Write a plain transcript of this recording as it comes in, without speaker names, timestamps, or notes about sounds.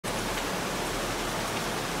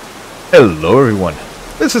Hello everyone,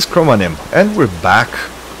 this is Chromanim, and we're back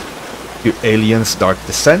to Aliens Dark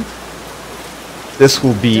Descent. This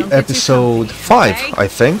will be episode 5, okay? I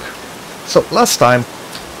think. So last time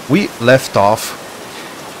we left off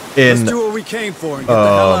in Let's do what we came for and get the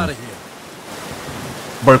hell out of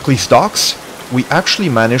here. Berkeley's docks. We actually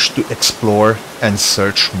managed to explore and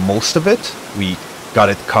search most of it. We got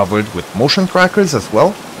it covered with motion trackers as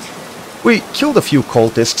well. We killed a few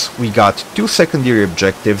cultists. We got 2 secondary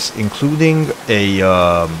objectives, including a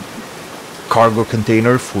cargo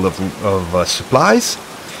container full of supplies.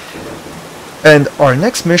 And our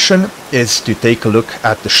next mission is to take a look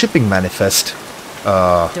at the shipping manifest.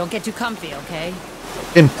 Don't get too comfy, okay?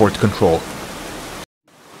 In port control.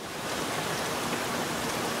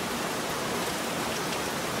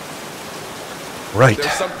 Right,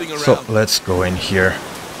 so let's go in here.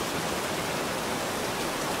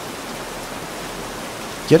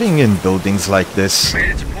 Getting in buildings like this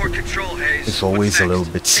is always a little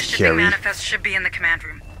bit scary. The manifest should be in the command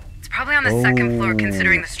room. It's probably on the second floor,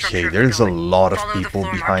 considering the structure. Okay, there's a lot of people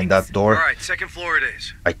behind that door. All right, second floor it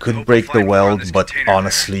is. I could break the weld, but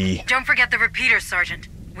honestly, don't forget the repeater, Sergeant.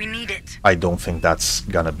 We need it. I don't think that's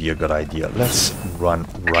gonna be a good idea. Let's run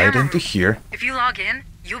right into here. If you log in,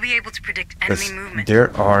 you'll be able to predict enemy movement.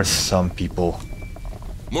 There are some people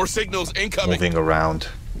more signals incoming. Moving around.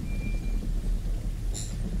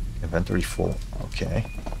 Inventory full. Okay.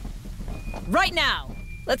 Right now.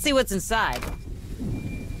 Let's see what's inside.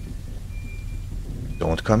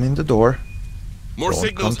 Don't come in the door. More Don't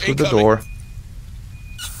signals come through incoming. the door.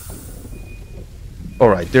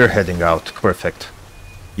 Alright, they're heading out. Perfect.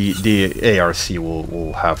 The ARC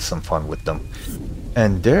will have some fun with them.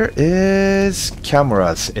 And there is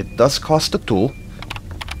cameras. It does cost a tool.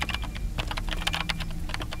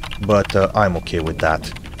 But I'm okay with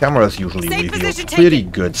that. Cameras usually reveal pretty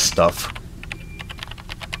good stuff.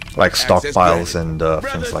 Like stockpiles and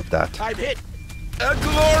things like that. I've hit a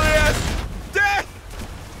glorious death!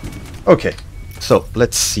 Okay, so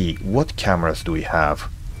let's see. What cameras do we have?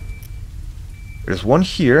 There's one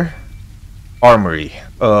here. Armory.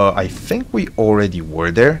 I think we already were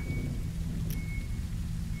there.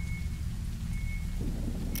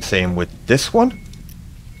 Same with this one.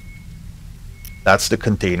 That's the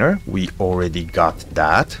container. We already got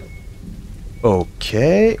that.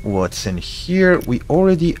 Okay, what's in here? We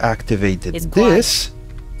already activated this. Quiet.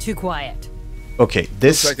 Too quiet. Okay,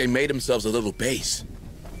 this looks like they made themselves a little base.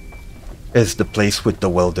 Is the place with the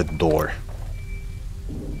welded door.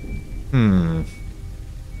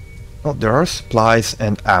 Oh, there are supplies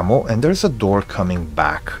and ammo, and there's a door coming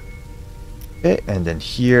back. Okay, and then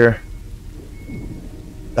here.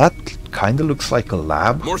 That kind of looks like a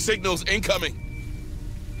lab. More signals incoming.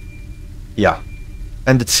 Yeah,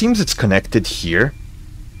 and it seems it's connected here.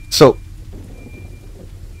 So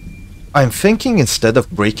I'm thinking instead of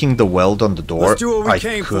breaking the weld on the door, I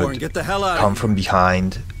could get the hell out come from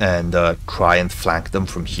behind and try and flank them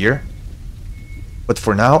from here. But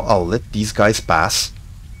for now, I'll let these guys pass.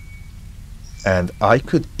 And I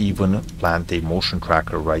could even plant a motion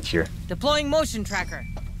tracker right here. Deploying motion tracker.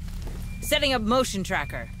 Setting up motion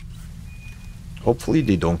tracker. Hopefully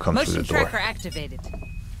they don't come through the door. Motion tracker activated.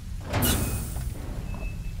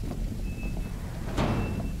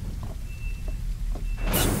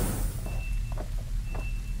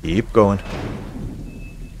 Keep going.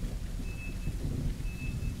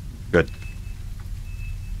 Good.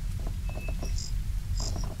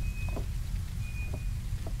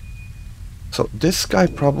 So this guy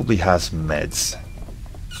probably has meds.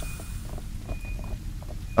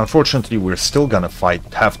 Unfortunately, we're still gonna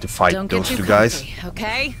have to fight those two guys.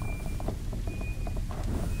 Okay?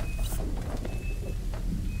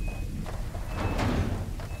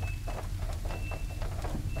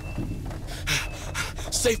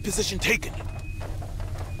 Safe position taken.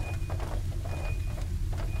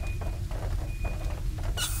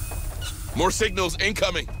 More signals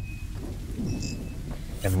incoming.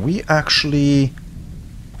 And we actually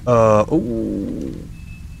oh.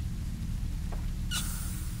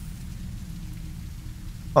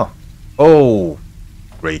 Huh. Oh,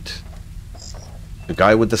 great. The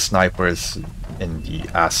guy with the sniper is in the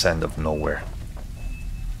ass end of nowhere.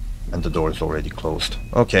 And the door is already closed.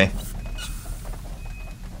 Okay.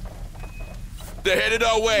 They're headed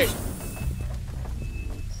our way.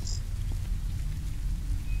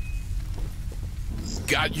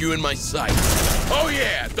 Got you in my sight. Oh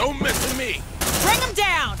yeah, don't mess with me. Bring them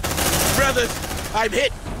down. Brothers, I'm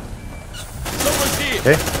hit. Someone's here.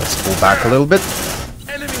 Okay, let's pull back a little bit.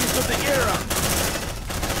 Enemies of the era.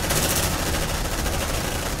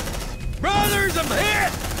 Brothers, I'm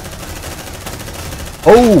hit.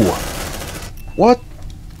 Oh! What?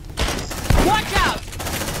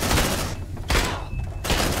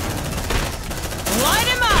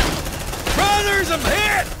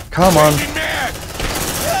 Come on. Changing mag!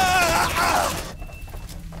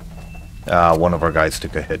 One of our guys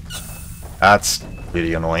took a hit. That's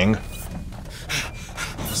really annoying.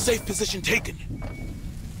 Safe position taken.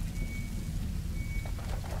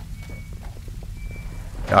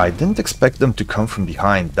 I didn't expect them to come from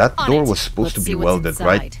behind. That On door it. was supposed Let's to see be what's welded,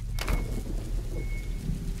 right? inside.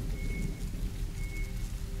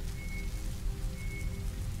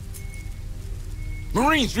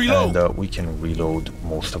 Marines, reload! And we can reload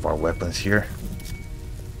most of our weapons here.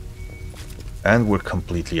 And we're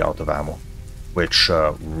completely out of ammo, which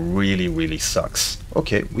really, really sucks.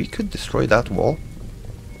 Okay, we could destroy that wall.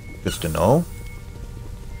 Good to know.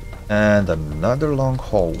 And another long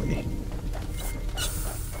hallway.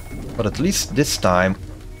 But at least this time,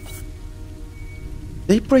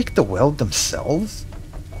 they break the weld themselves?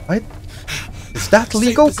 Right? Is that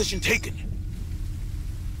legal? Safe position taken.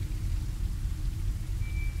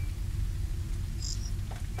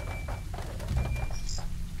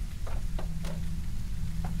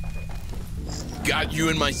 Got you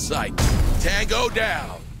in my sight. Tango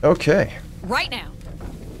down. Okay. Right now.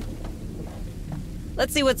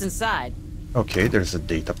 Let's see what's inside. Okay, there's a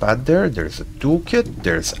data pad there, there's a toolkit,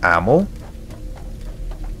 there's ammo.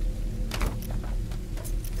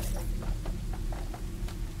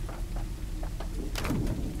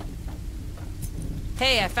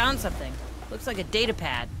 Hey, I found something. Looks like a data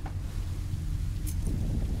pad.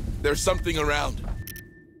 There's something around.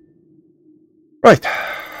 Right.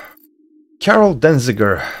 Carol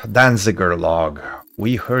Danziger log.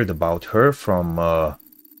 We heard about her from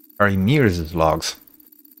Harry Mears' logs.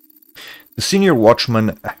 The senior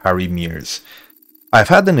watchman, Harry Mears. I've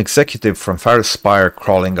had an executive from Faris Spire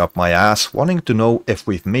crawling up my ass, wanting to know if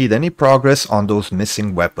we've made any progress on those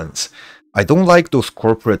missing weapons. I don't like those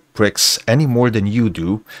corporate pricks any more than you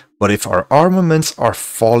do, but if our armaments are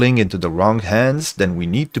falling into the wrong hands, then we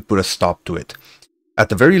need to put a stop to it. At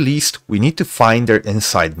the very least, we need to find their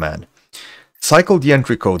inside man. Cycle the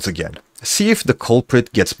entry codes again. See if the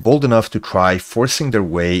culprit gets bold enough to try forcing their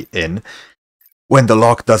way in when the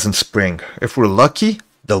lock doesn't spring. If we're lucky,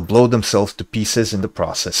 they'll blow themselves to pieces in the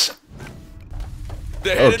process.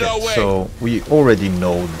 They're headed our Okay, way. so we already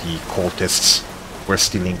know the cultists were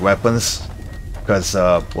stealing weapons because,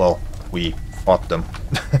 well, we fought them.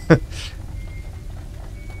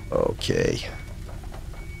 Okay.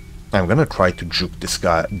 I'm gonna try to juke these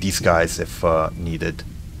guys if needed.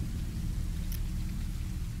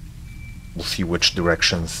 We'll see which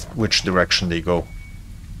direction they go.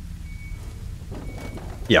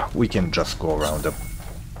 Yeah, we can just go around them.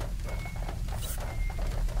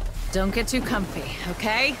 Don't get too comfy,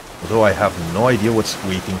 okay? Although I have no idea what's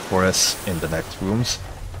waiting for us in the next rooms.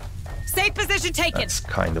 Safe position taken. That's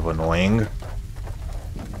kind of annoying.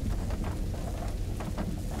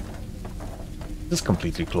 This is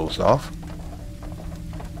completely closed off.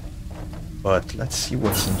 But let's see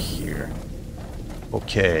what's in here.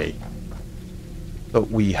 Okay. So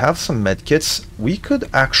we have some medkits. We could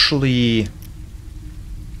actually...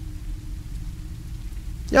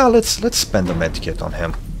 Yeah, let's spend a medkit on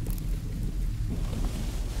him.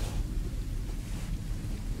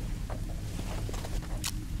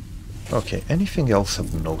 Okay, anything else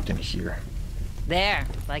of note in here? There,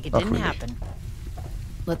 like it Not didn't really. happen.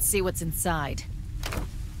 Let's see what's inside.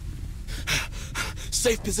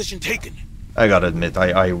 Safe position taken. I gotta admit,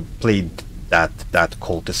 I played that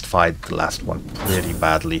cultist fight, the last one, pretty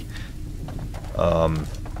badly.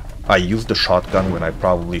 I used the shotgun when I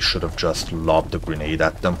probably should have just lobbed a grenade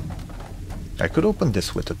at them. I could open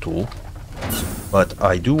this with a tool, but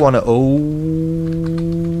I do want to... Oh...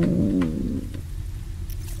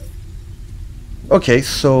 Okay,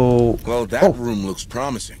 so... Well, that room looks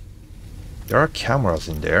promising. There are cameras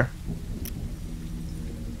in there.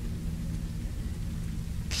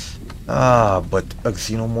 But a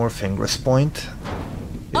xenomorph ingress point.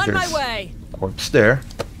 On my There's way. a corpse there.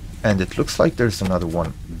 And it looks like there's another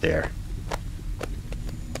one there.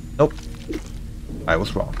 Nope. I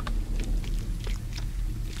was wrong.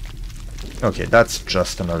 Okay, that's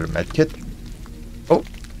just another medkit. Oh,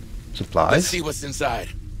 supplies. Let's see what's inside.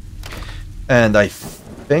 And I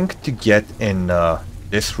think to get in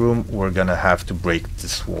this room, we're gonna have to break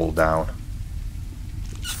this wall down.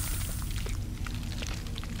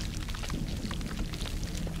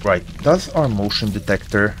 Right, does our motion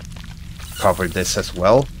detector cover this as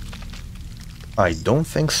well? I don't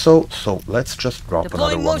think so, so let's just drop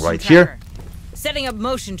Deploying another one motion right tracker. here. Setting up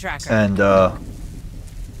motion tracker. And,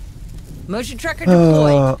 Motion tracker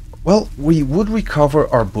deployed. well, we would recover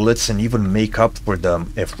our bullets and even make up for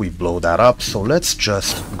them if we blow that up, so let's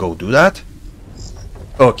just go do that.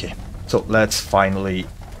 Okay, so let's finally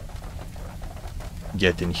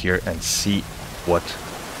get in here and see what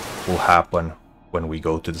will happen when we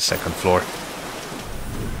go to the second floor.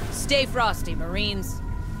 Stay frosty, Marines.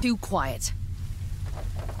 Too quiet.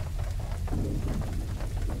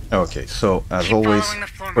 Okay, so as Keep always, following the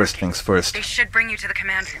floor first markings. things first, They should bring you to the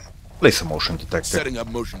command room. place a motion detector. Setting up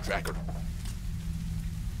motion tracker.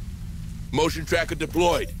 Motion tracker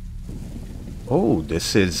deployed. Oh,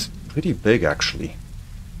 this is pretty big actually.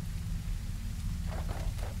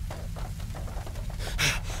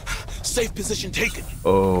 Safe position taken.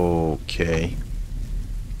 Okay.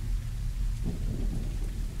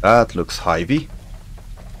 That looks hivey.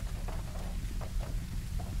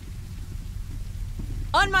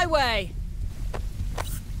 On my way.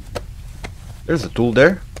 There's a tool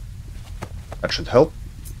there. That should help.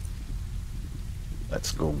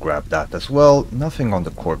 Let's go grab that as well. Nothing on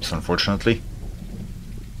the corpse, unfortunately.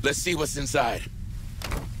 Let's see what's inside.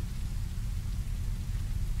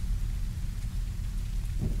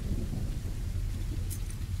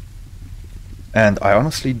 And I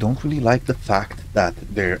honestly don't really like the fact that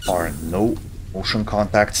there are no motion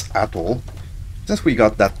contacts at all. Since we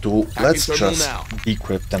got that tool, let's terminal just now.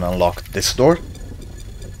 decrypt and unlock this door.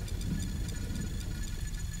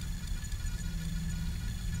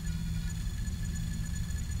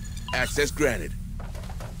 Access granted.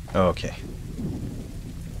 Okay.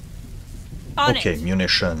 On Okay, it.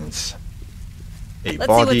 munitions. A Let's see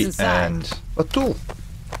body what's inside. and a tool.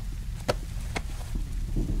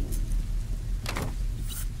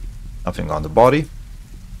 Nothing on the body.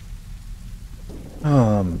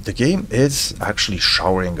 The game is actually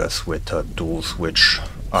showering us with tools, which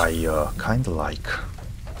I kinda like.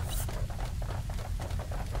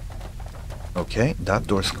 Okay, that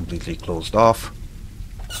door's completely closed off.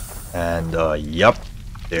 And yep,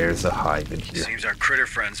 there's a hive in here. Seems our critter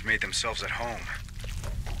friends made themselves at home.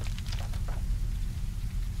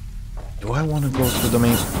 Do I want to go through the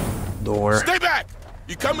main door? Stay back!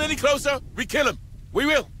 You come any closer, we kill him. We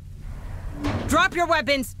will. Drop your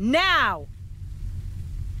weapons now.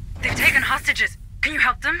 They've taken hostages. Can you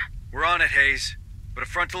help them? We're on it, Hayes. But a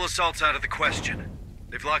frontal assault's out of the question.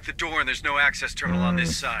 They've locked the door and there's no access terminal on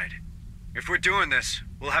this side. If we're doing this,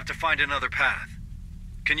 we'll have to find another path.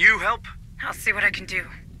 Can you help? I'll see what I can do.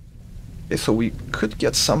 Okay, so we could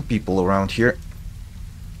get some people around here.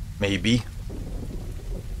 Maybe.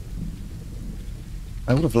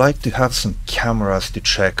 I would have liked to have some cameras to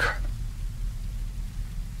check.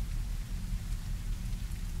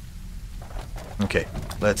 Okay,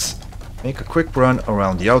 let's make a quick run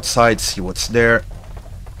around the outside, see what's there.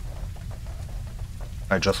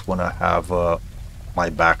 I just want to have my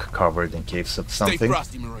back covered in case of Stay something.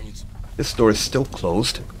 frosty, Marines. This door is still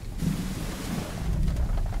closed.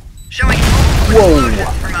 Showing Whoa!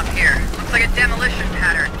 explosions from up here. Looks like a demolition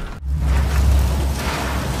pattern.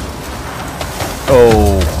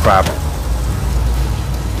 Oh, crap.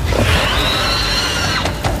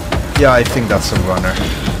 Yeah, I think that's a runner.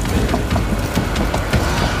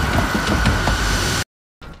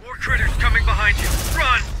 More critters coming behind you.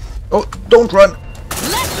 Run! Oh, don't run!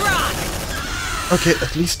 Let's rock. Okay,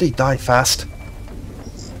 at least they die fast.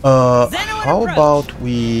 How approach. about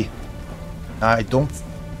we... I don't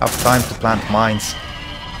have time to plant mines.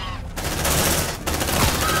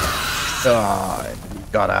 Ah, we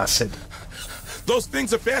got acid. Those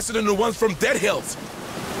things are faster than the ones from Dead Hills.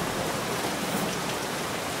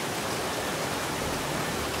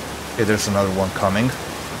 Okay, there's another one coming.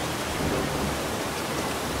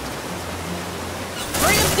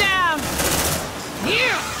 Bring him down.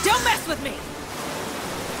 Yeah. Don't mess with me.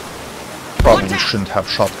 Probably Watch out. shouldn't have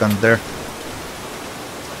shotgun there.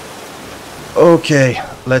 Okay,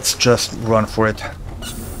 let's just run for it.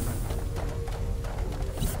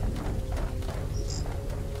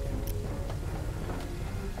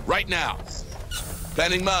 Right now.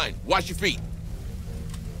 Planning mine. Watch your feet.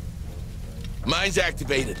 Mine's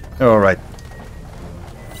activated. Alright.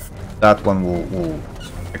 That one will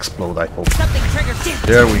explode, I hope. Something triggered.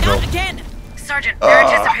 There we go. Not again. Sergeant, they're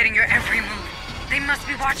anticipating your every move. They must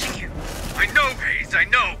be watching you. I know, Hayes, I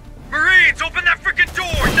know! Marines, open that freaking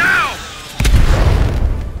door, now!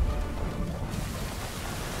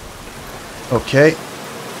 Okay.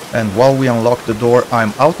 And while we unlock the door,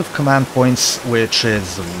 I'm out of command points, which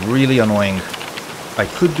is really annoying. I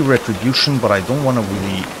could do retribution, but I don't want to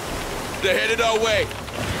really... They're headed our way.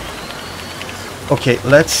 Okay,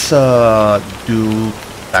 let's do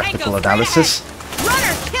tactical Tango, analysis. straight ahead.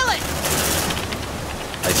 Runner, kill it.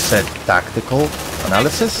 I said tactical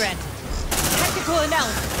analysis? Granted. Tactical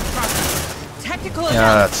analysis. Tactical analysis.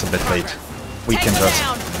 Yeah, that's a bit late. We can Tango just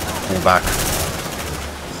down. pull back.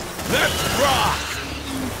 Let's rock.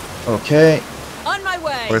 Okay, On my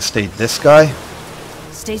way. first aid this guy.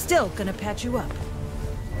 Stay still, gonna patch you up.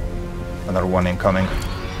 Another one incoming.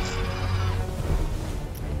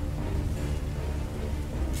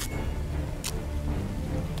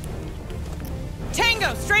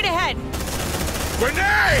 Tango, straight ahead!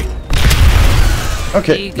 Grenade!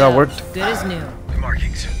 Okay, There you that go. worked. Good as new. The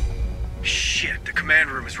markings. Shit, the command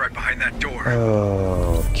room is right behind that door.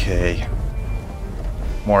 Okay.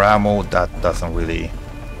 More ammo, that doesn't really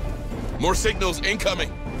More signals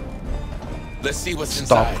incoming. Let's see what's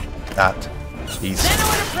stop inside. that, please.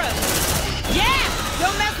 Xeno approach! Yeah!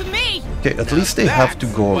 Don't mess with me! Okay, at least they have to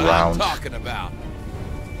go What I'm around, talking about.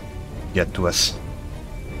 get to us.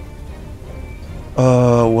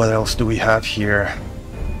 What else do we have here?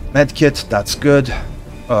 Medkit, that's good.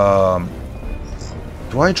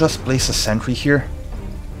 Do I just place a sentry here?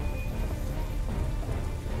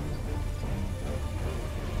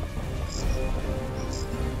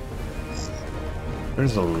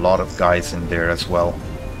 There's a lot of guys in there as well.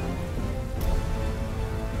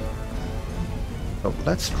 So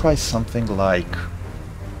let's try something like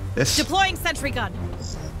this. Deploying sentry gun.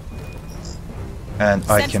 And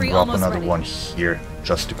I can Sentry drop almost another ready. one here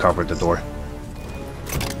just to cover the door.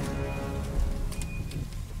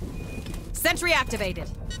 Sentry activated.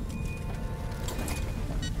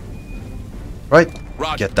 Right,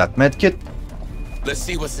 Roger. get that medkit. Let's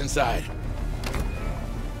see what's inside.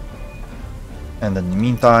 And in the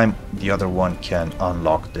meantime, the other one can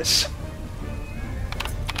unlock this.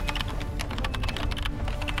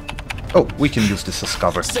 Oh, we can use this as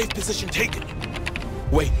cover. Safe position taken.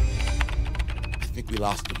 Wait. I think we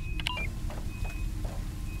lost him.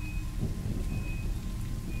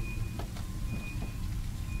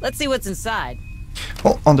 Let's see what's inside.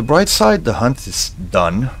 Well, on the bright side, the hunt is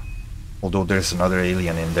done. Although there's another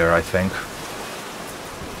alien in there, I think.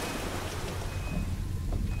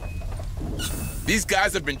 These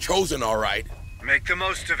guys have been chosen, all right. Make the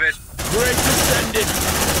most of it. Great descendant.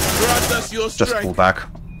 Grant us your Just pull strength. back.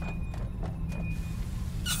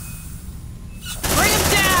 Bring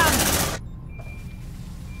him down!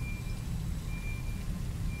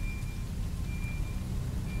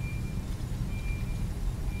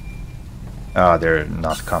 Ah, they're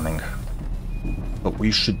not coming. But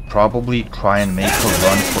we should probably try and make a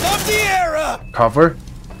run for the era! cover.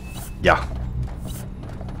 Yeah.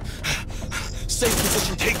 Safe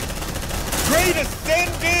position taken. Great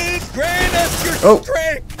ascended! Grant us your Oh.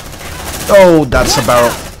 strength! Oh, that's a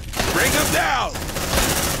barrel. Bring him down.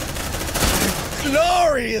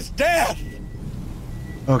 Glorious death!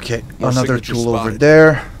 Okay, More another signature tool over spotted.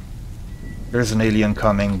 there. There's an alien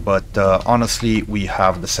coming, but honestly, we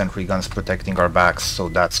have the sentry guns protecting our backs, so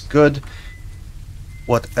that's good.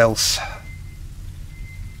 What else?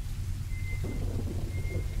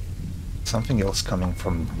 Something else coming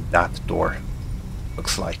from that door,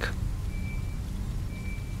 looks like.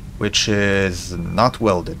 Which is not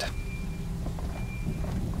welded.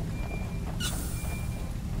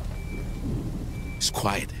 It's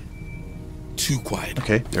quiet. Too quiet.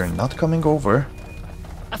 Okay, they're not coming over.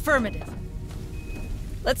 Affirmative.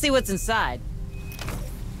 Let's see what's inside.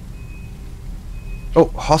 Oh,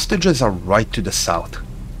 hostages are right to the south.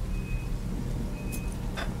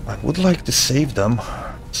 I would like to save them,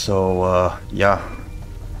 so yeah,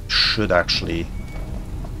 should actually.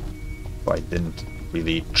 I didn't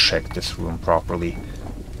really check this room properly.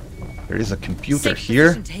 There is a computer Safe here.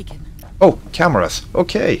 position taken. Oh, cameras.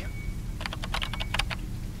 Okay.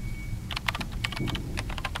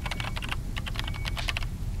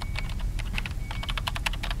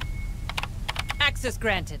 Access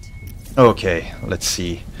granted. Okay, let's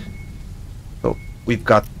see. So we've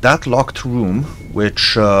got that locked room,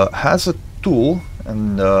 which has a tool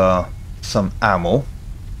and some ammo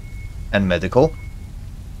and medical.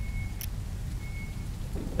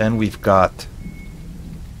 Then we've got,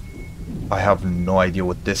 I have no idea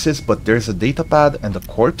what this is, but there's a data pad and a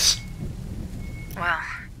corpse. Well,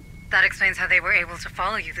 that explains how they were able to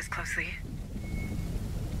follow you this closely.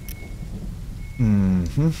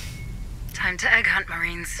 Mm-hmm. Time to egg hunt,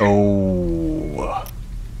 Marines. Oh.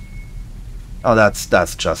 Oh,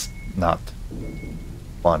 that's just not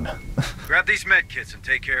fun. Grab these medkits and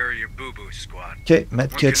take care of your boo-boos, squad. Okay, One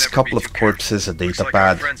medkits, can never couple be of too careful. corpses, a Looks data like our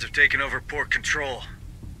pad. friends have taken over port control.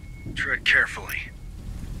 Tread carefully.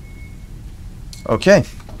 Okay,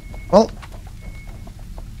 well,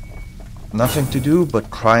 nothing to do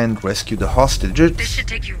but try and rescue the hostages. This should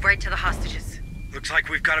take you right to the hostages. Looks like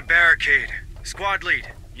we've got a barricade. Squad lead,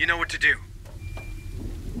 you know what to do.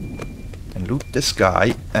 And loot this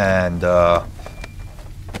guy and More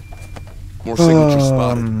signature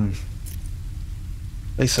spotted.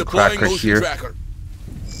 place a Deploying cracker motion here tracker.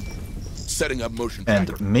 Setting up motion and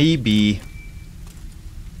tracker. maybe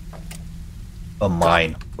a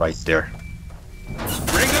mine right there.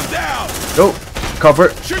 Bring them down! Go! Cover!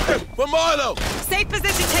 Shoot them! For Marlowe! Safe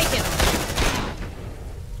position taken.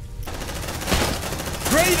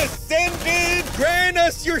 Great Ascended, grant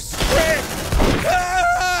us your strength!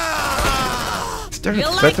 Ah! Is there You a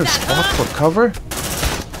like better that, spot huh? for cover?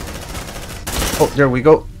 Oh, there we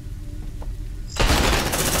go.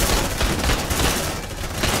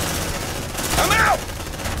 I'm out!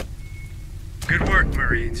 Good work,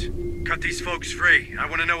 Marines. Cut these folks free. I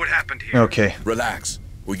want to know what happened here. Okay, Relax.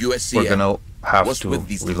 We're USC. we're gonna have What's to with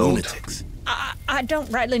these reload. lunatics? I don't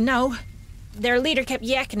rightly know. Their leader kept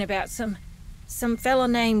yakking about some fellow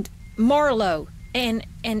named Marlowe and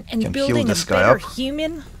Can building heal a this guy better up.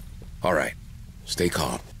 human. All right. Stay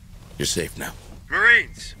calm. You're safe now.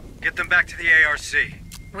 Marines, get them back to the ARC.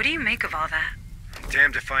 What do you make of all that? I'm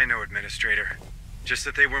damned if I know, Administrator. Just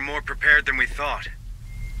that they were more prepared than we thought.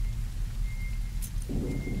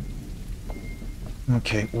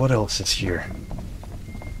 Okay, what else is here?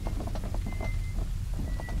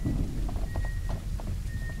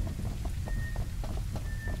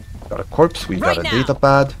 Got a corpse, we Right got a now. data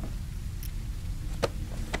pad.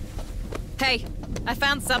 Hey, I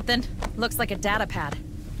found something. Looks like a data pad.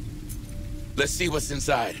 Let's see what's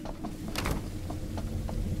inside.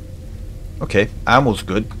 Okay, ammo's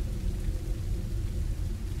good.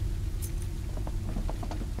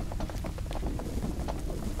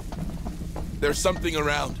 There's something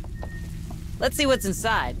around. Let's see what's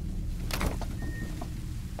inside.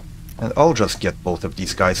 And I'll just get both of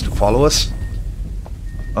these guys to follow us.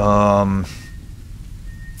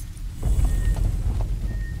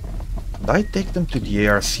 Would I take them to the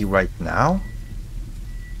ARC right now?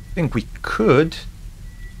 I think we could.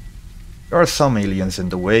 There are some aliens in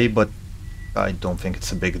the way, but I don't think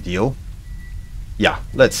it's a big deal. Yeah,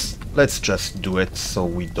 let's just do it so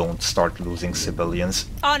we don't start losing civilians.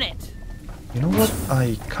 On it. You know what?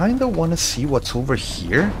 I kinda wanna see what's over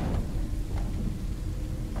here.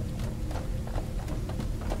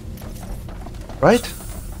 Right?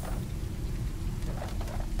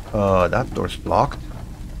 That door's blocked.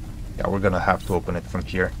 Yeah, we're gonna have to open it from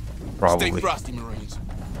here. Stay Probably. frosty, Marines.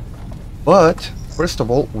 But, first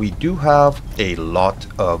of all, we do have a lot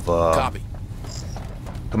of Copy.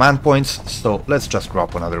 command points, so let's just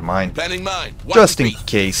drop another mine. Planning mine. Watch Just your in feet.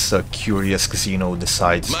 case a curious xeno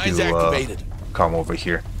decides Mine's to activated. come over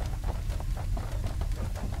here.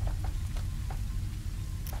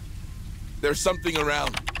 There's something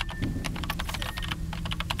around.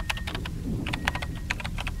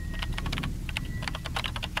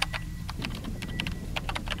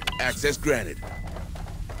 Access granted.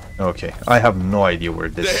 Okay, I have no idea where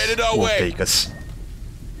They're this headed our will way. take us.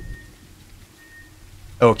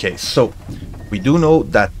 Okay, so we do know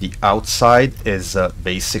that the outside is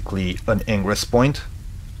basically an ingress point.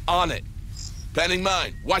 On it. Planning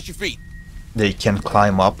mine. Watch your feet. They can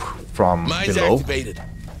climb up from Mine's below. activated.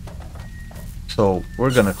 So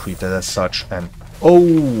we're gonna treat it as such. And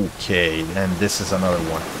okay, and this is another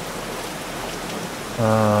one.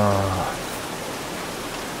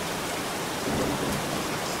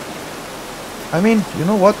 I mean, you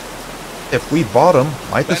know what? If we bought them,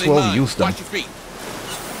 might as Planning well mine. use them. Watch your feet.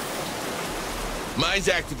 Mine's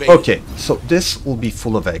activated. Okay, so this will be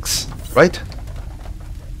full of eggs, right?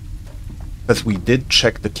 Because we did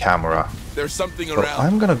check the camera. There's something So around.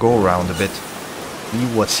 I'm gonna go around a bit, see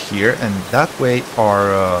what's here, and that way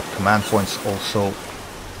our command points also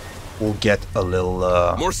will get a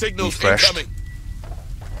little More signals refreshed. incoming.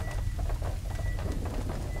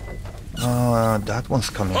 That one's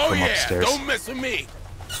coming Oh from yeah, upstairs. don't mess with me.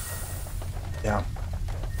 Yeah.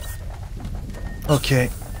 Okay.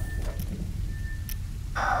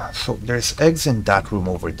 So there's eggs in that room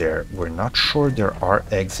over there. We're not sure there are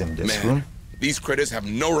eggs in this Man, room. these critters have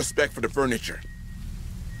no respect for the furniture.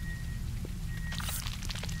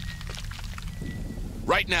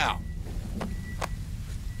 Right now.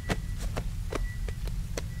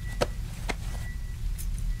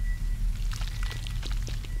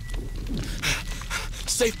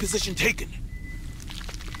 Safe position taken.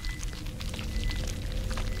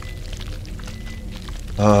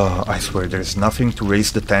 I swear there's nothing to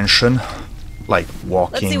raise the tension like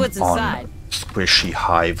walking what's on inside. squishy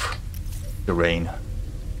hive terrain.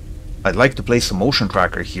 I'd like to place a motion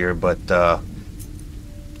tracker here, but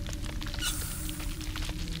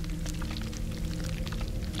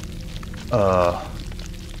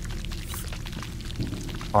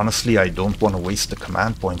honestly, I don't want to waste the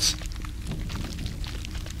command points.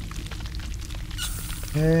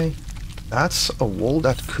 Okay, that's a wall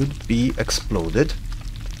that could be exploded.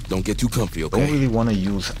 Don't get too comfy, Don't okay? really want to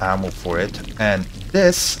use ammo for it. And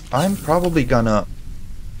this, I'm probably gonna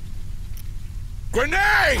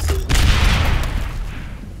Grenade!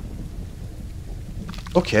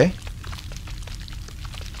 Okay.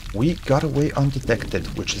 We got away undetected,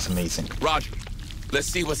 which is amazing. Roger. Let's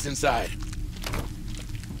see what's inside.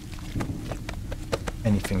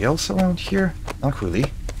 Anything else around here? Not really.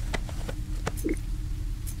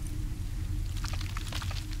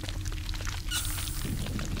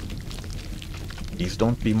 Please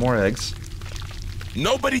don't be more eggs.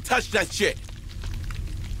 Nobody touch that shit.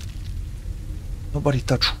 Nobody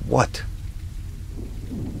touch what?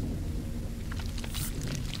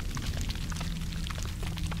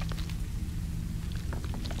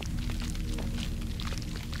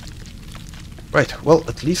 Right, well,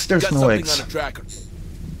 at least there's Got no something eggs. on the tracker.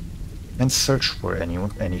 And search for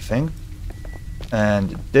anything.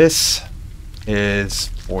 And this is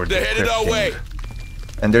for They're headed our way.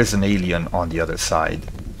 decrypting. And there's an alien on the other side.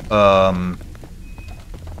 I'll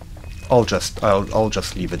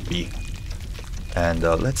just leave it be. And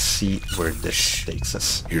let's see where this takes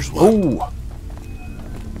us. Here's one. Oh,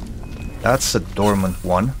 that's a dormant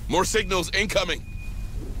one. More signals incoming.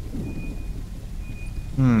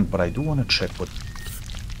 But I do want to check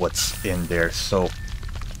what's in there. So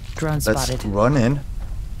Drone let's spotted. run in.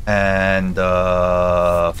 And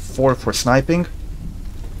 4 for sniping.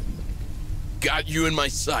 Got you in my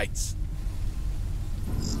sights.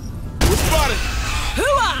 We're spotted.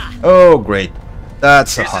 Oh, great.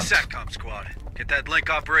 That's a Here's hunt. the SATCOM squad. Get that link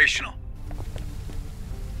operational.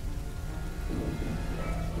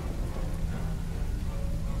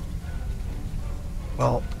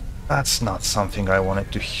 Well, that's not something I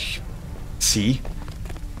wanted to see.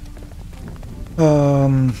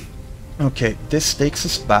 Okay, this takes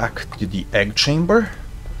us back to the egg chamber.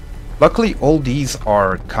 Luckily, all these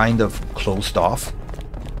are kind of closed off.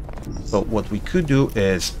 So what we could do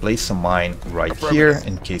is place a mine right here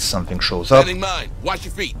in case something shows up. Landing mine. Watch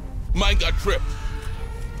your feet. Mine got tripped.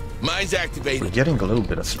 Mine's activated. We're getting a little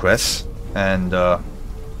bit of stress, and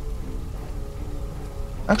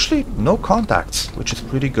actually no contacts, which is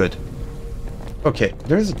pretty good. Okay,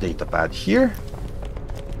 there's a data pad here,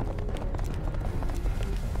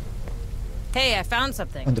 Hey, I found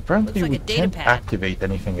something. and apparently Looks like we a data can't pad. activate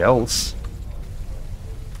anything else.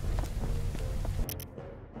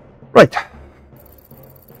 Right.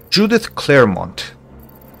 Judith Claremont.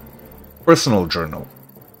 Personal journal.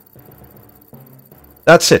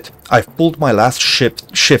 That's it. I've pulled my last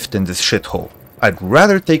shift in this shithole. I'd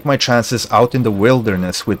rather take my chances out in the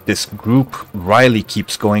wilderness with this group Riley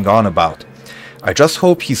keeps going on about. I just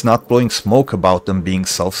hope he's not blowing smoke about them being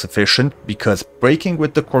self-sufficient, because breaking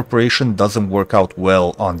with the corporation doesn't work out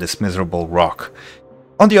well on this miserable rock.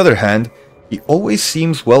 On the other hand, he always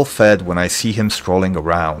seems well fed when I see him strolling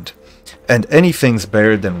around. And anything's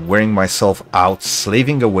better than wearing myself out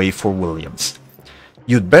slaving away for Williams.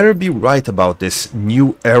 You'd better be right about this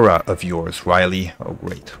new era of yours, Riley. Oh,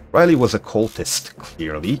 great. Riley was a cultist,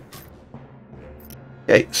 clearly.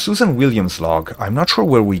 Okay, Susan Williams log. I'm not sure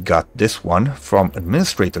where we got this one from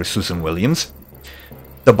Administrator Susan Williams.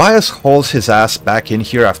 The bias hauls his ass back in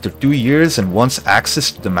here after 2 years and wants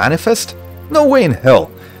access to the manifest? No way in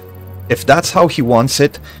hell. If that's how he wants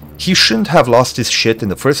it, he shouldn't have lost his shit in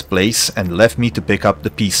the first place and left me to pick up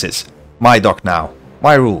the pieces. My dock now.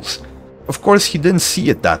 My rules. Of course he didn't see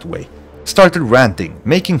it that way. Started ranting,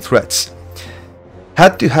 making threats.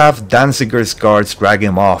 Had to have Danziger's guards drag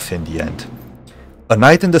him off in the end. A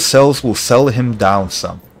night in the cells will settle him down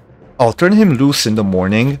some. I'll turn him loose in the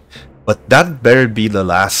morning, but that better be the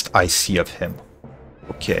last I see of him.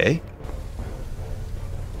 Okay.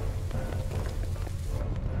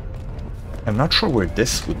 I'm not sure where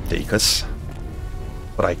this would take us,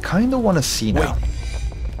 but I kinda wanna see now.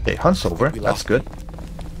 Okay, hunt's over, that's good.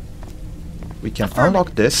 We can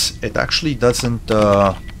unlock this. It actually doesn't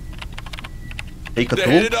take a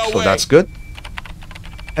tool, so that's good.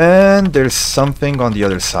 And there's something on the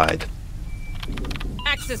other side.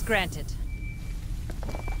 Access granted.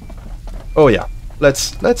 Oh yeah,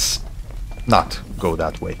 let's not go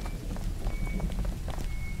that way.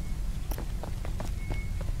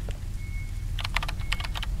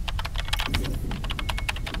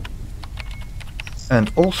 And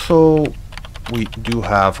also, we do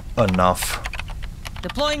have enough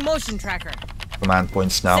Deploying motion tracker. command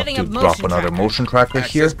points now Setting to up drop motion another tracker. motion tracker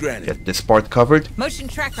Access here. granted. Get this part covered. Motion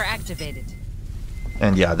tracker activated.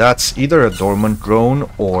 And yeah, that's either a dormant drone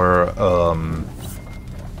or a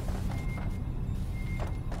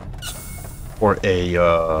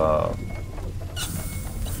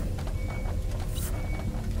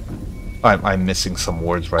I'm missing some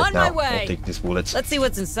words right On my now. way. I'll take these bullets. Let's see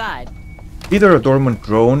what's inside. Either a dormant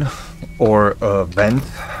drone or a vent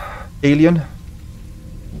alien.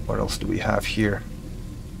 What else do we have here?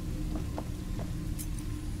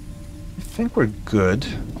 I think we're good.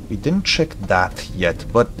 We didn't check that yet,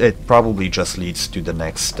 but it probably just leads to the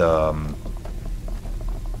next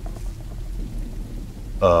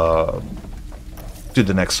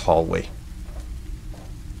hallway.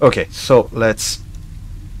 Okay, so let's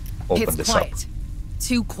open It's this quiet. up.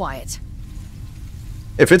 Too quiet.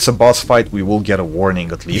 If it's a boss fight, we will get a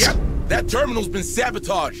warning at least. Yep, that terminal's been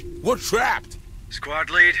sabotaged. We're trapped. Squad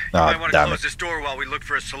lead, you Ah, might want to damn close it. this door while we look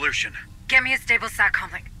for a solution. Get me a stable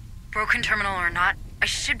SATCOM link. Broken terminal or not, I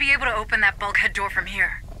should be able to open that bulkhead door from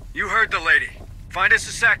here. You heard the lady. Find us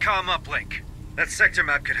a SATCOM uplink. That sector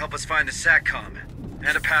map could help us find the SATCOM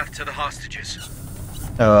and a path to the hostages.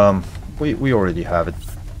 We already have it.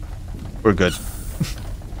 We're good.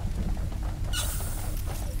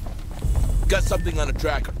 Got something on a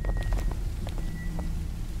tracker.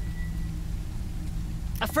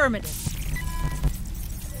 Affirmative.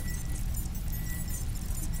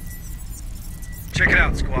 Check it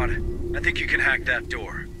out, squad. I think you can hack that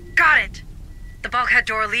door. Got it! The bulkhead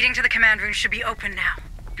door leading to the command room should be open now.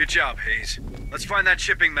 Good job, Hayes. Let's find that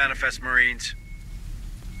shipping manifest, Marines.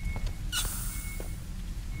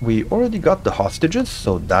 We already got the hostages,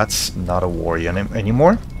 so that's not a worry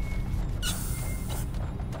anymore.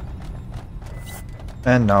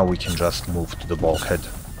 And now we can just move to the bulkhead.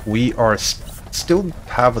 We are still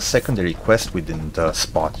have a secondary quest we didn't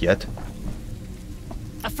spot yet.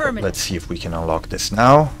 Affirmative. Let's see if we can unlock this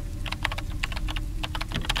now.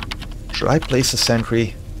 Should I place a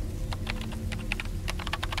sentry?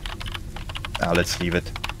 Let's leave it.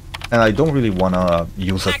 And I don't really want to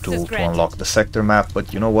use a Access tool to granted. unlock the sector map,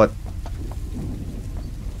 but you know what?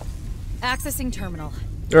 Accessing terminal.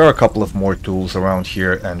 There are a couple of more tools around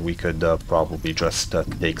here, and we could probably just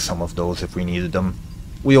take some of those if we needed them.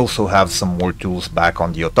 We also have some more tools back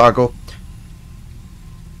on the Otago,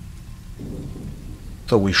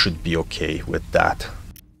 so we should be okay with that.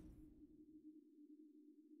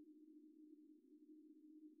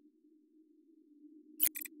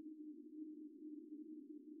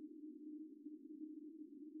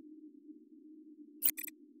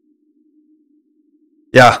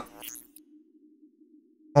 Yeah.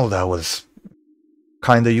 Oh, that was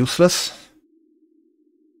kinda useless.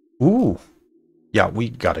 Ooh. Yeah, we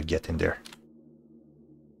gotta get in there.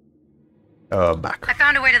 Back. I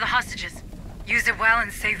found a way to the hostages. Use it well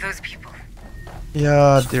and save those people.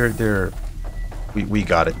 Yeah, they're... We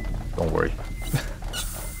got it. Don't worry.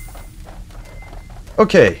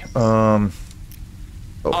 Okay, so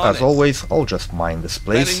as it. always, I'll just mine this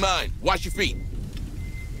place. Planning mine. Watch your feet.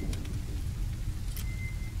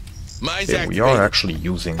 Mine's Okay, we activated. are actually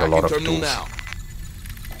using a lot of Terminal tools. now.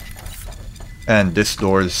 And this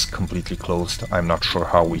door is completely closed. I'm not sure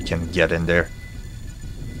how we can get in there.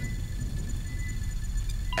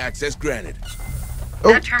 Access granted.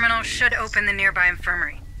 Oh. That terminal should open the nearby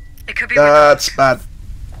infirmary. It could be That's bad.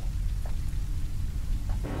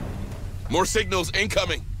 More signals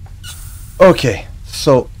incoming. Okay,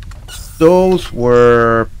 so those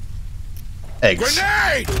were eggs,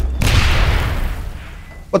 Grenade!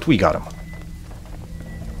 but we got them.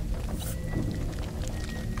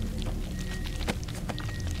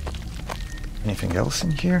 Anything else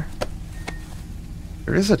in here?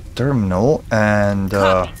 There is a terminal, and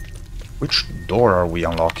which door are we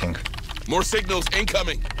unlocking? More signals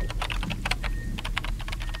incoming.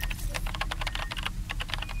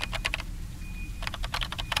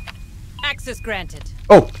 Access granted.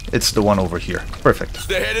 Oh, it's the one over here. Perfect.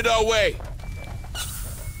 They're headed our way.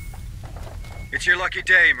 It's your lucky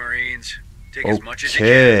day, Marines. Take as much as you can.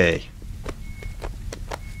 Okay.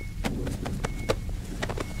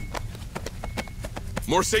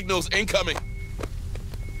 More signals incoming.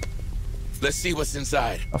 Let's see what's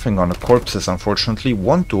inside. Nothing on the corpses, unfortunately.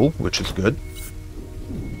 One tool, which is good.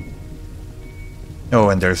 Oh,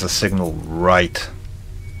 and there's a signal right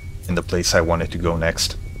in the place I wanted to go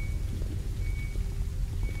next.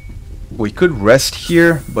 We could rest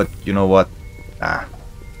here, but you know what? Ah.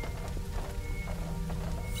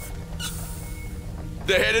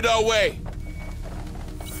 They're headed our way.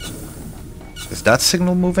 Is that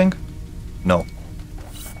signal moving? No.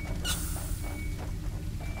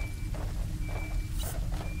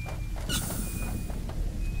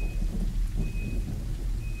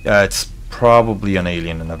 Yeah, it's probably an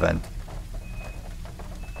alien event.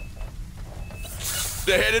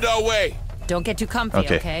 They're headed our way. Don't get too comfy,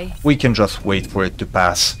 okay? We can just wait for it to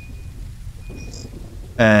pass.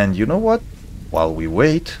 And you know what? While we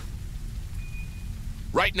wait...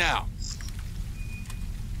 Right now.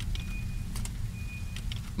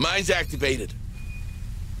 Mine's activated.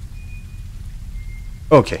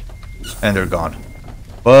 Okay. And they're gone.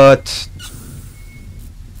 But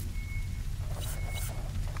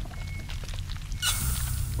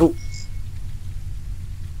oh,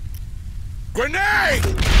 Grenade!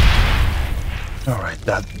 alright,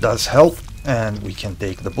 that does help, and we can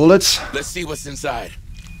take the bullets. Let's see what's inside.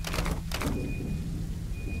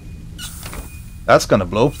 That's gonna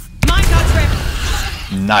blow. Mine got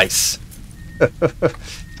ripped. Nice.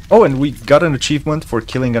 Oh, and we got an achievement for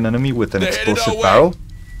killing an enemy with an They're headed explosive our way. barrel,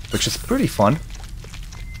 which is pretty fun.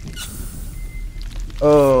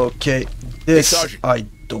 Okay, this Sergeant. I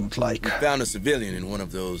don't like. Found a civilian in one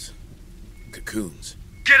of those cocoons.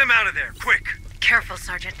 Get him out of there, quick! Careful,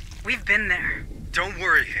 Sergeant. We've been there. Don't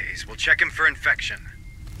worry, Hayes. We'll check him for infection.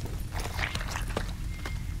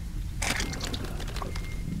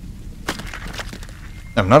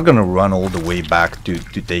 I'm not gonna run all the way back to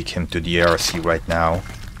take him to the ARC right now.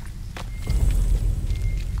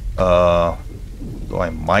 Though I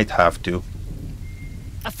might have to.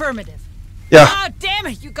 Affirmative. Yeah. Oh, damn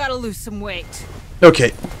it! You gotta lose some weight.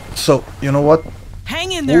 Okay. So you know what?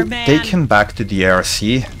 Hang in there, We'll man. take him back to the ARC,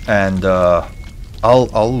 and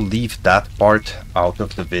I'll leave that part out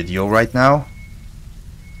of the video right now.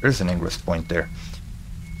 There's an ingress point there.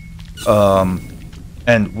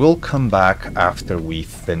 And we'll come back after we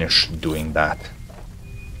finish doing that.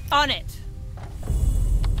 On it.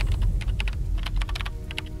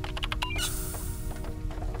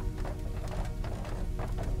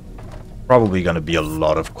 Probably gonna be a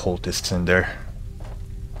lot of cultists in there.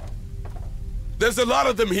 There's a lot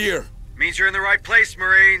of them here. Means you're in the right place,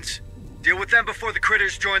 Marines. Deal with them before the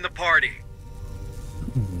critters join the party.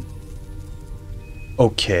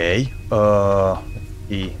 Okay, let's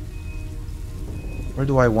see. Where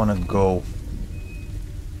do I want to go?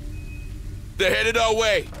 They're headed our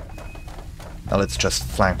way. Now let's just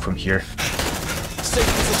flank from here. Safe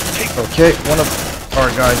position taken. Okay, one of our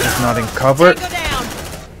guys is not in cover. Go down.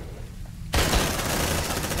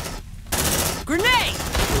 Grenade.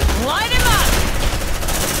 Light him up.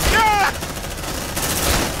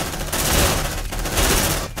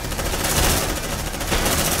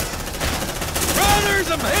 Brothers,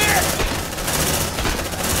 I'm here!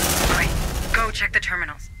 Alright, go check the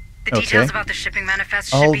terminals. The Okay. details about the shipping manifest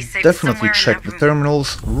should I'll be saved definitely somewhere check in the that room.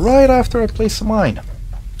 terminals right after I place a mine.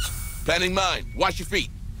 Planning mine. Watch your feet.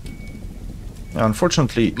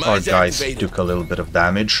 Unfortunately, our Mine's guys activated. took a little bit of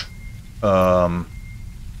damage.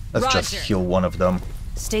 Let's just Roger. heal one of them.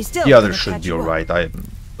 Stay still. The I'm other gonna should catch be you up. alright. I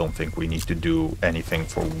don't think we need to do anything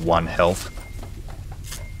for one health.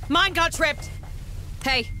 Mine got tripped.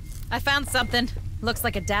 Hey, I found something. Looks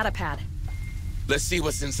like a data pad. Let's see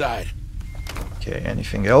what's inside. Okay,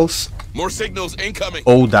 anything else? More signals incoming.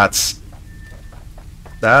 Oh, that's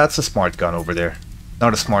a smart gun over there.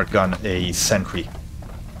 Not a smart gun, a sentry.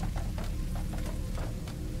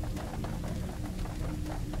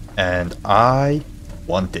 And I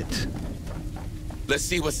want it. Let's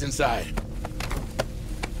see what's inside.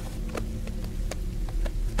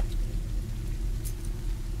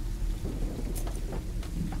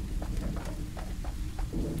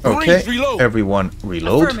 Okay, Marines, reload. everyone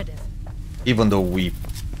reload. Affirmative. Even though we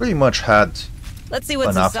pretty much had Let's see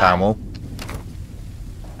what's enough inside. ammo.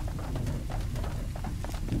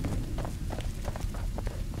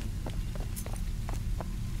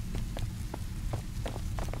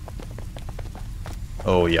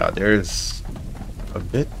 Oh yeah, there's a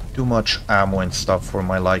bit too much ammo and stuff for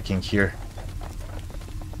my liking here.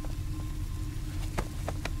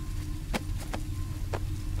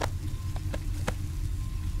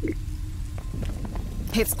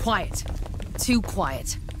 It's quiet. Too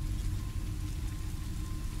quiet.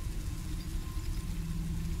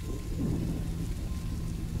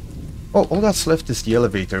 Oh, all that's left is the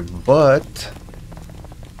elevator, but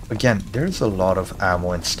again, there's a lot of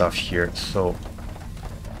ammo and stuff here, so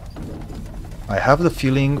I have the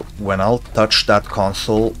feeling when I'll touch that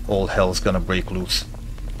console, all hell's gonna break loose.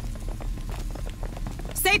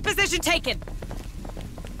 Safe position taken.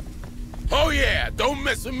 Oh yeah, don't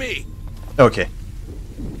mess with me. Okay.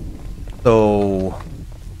 So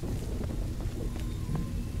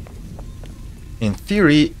in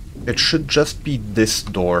theory, it should just be this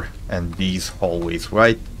door and these hallways,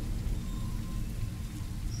 right?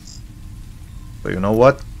 But you know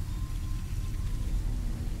what?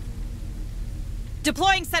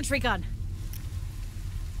 Deploying sentry gun.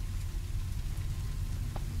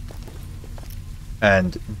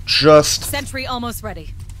 And just Sentry almost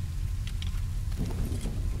ready.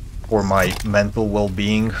 for my mental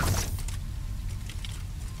well-being,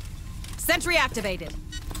 Sentry activated.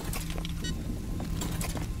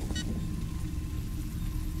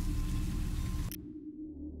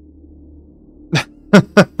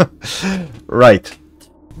 right.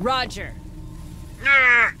 Roger.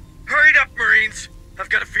 Hurry up, Marines. I've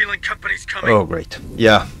got a feeling company's coming. Oh, great.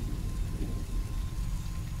 Yeah.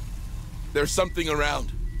 There's something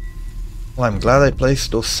around. Well, I'm glad I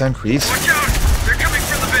placed those sentries. Watch out! They're coming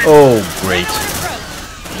from the base. Oh, great.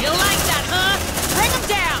 You like that, huh? Bring them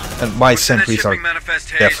down! And my What's in that sentries are shipping manifest,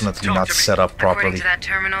 Hayes? definitely Talk not to me. set up According properly. to that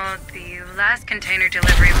terminal, the last container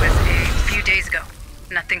delivery was a few days ago.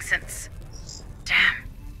 Nothing since. Damn.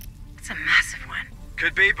 It's a massive one.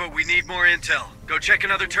 Could be, but we need more intel. Go check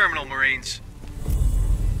another terminal, Marines.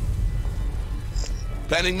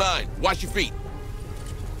 Planning mine. Watch your feet.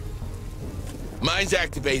 Mine's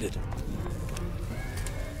activated.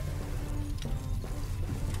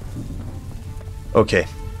 Okay,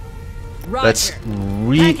 Roger. let's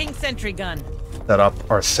Packing sentry gun. set up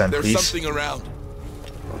our There's sentries. something around.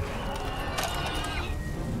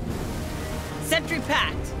 Sentry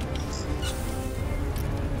packed.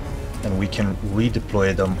 And we can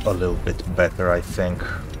redeploy them a little bit better, I think.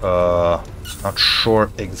 Not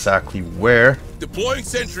sure exactly where. Deploying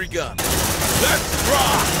sentry gun. Let's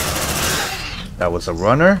rock! That was a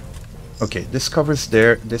runner. Okay, this covers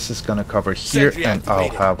there. This is gonna cover here, Sentry and I'll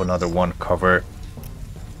activated. have another one cover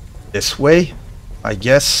this way, I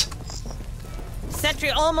guess. Sentry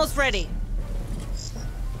almost ready.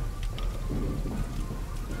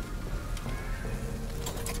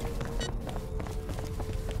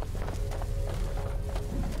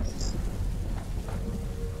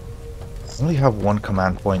 I only have one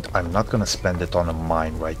command point. I'm not gonna spend it on a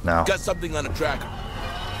mine right now. Got something on a tracker.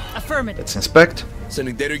 Affirmative. Let's inspect.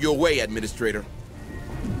 Sending data your way, Administrator.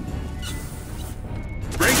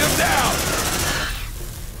 Bring them down!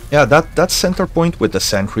 Yeah, that center point with the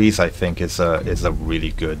sentries, I think, is a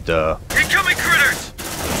really good Incoming critters!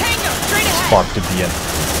 Tango, straight ahead. spot to be in.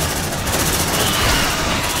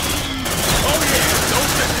 Oh yeah,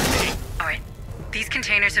 don't miss me! Alright, these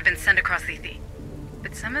containers have been sent across Lethe.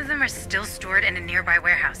 But some of them are still stored in a nearby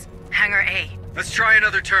warehouse. Hangar A. Let's try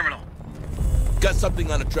another terminal. Got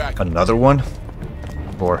something on a tracker. Another one,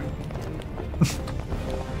 or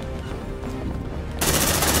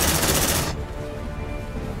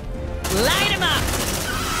Light him up.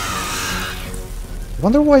 I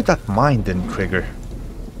wonder why that mine didn't trigger.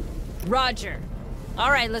 Roger.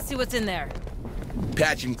 All right, let's see what's in there.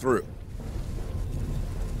 Patching through.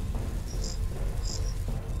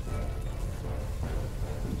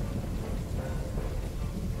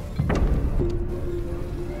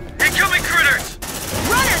 Incoming critters!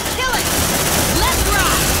 Runner, kill it. Let's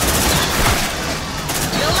rock.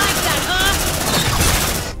 You like that, huh?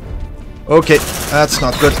 Okay, that's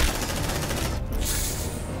not good.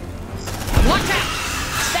 Watch out.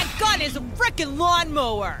 That gun is a frickin'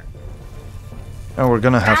 lawnmower. And we're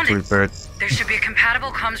gonna have Found to it. repair it. There should be a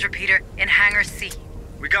compatible comms repeater in Hangar C.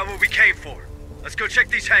 We got what we came for. Let's go check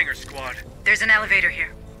these hangars, squad. There's an elevator here.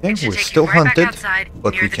 And It should we're take still you right back hunted, outside,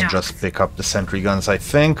 but near we the can just docks. pick up the sentry guns, I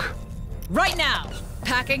think. Right now.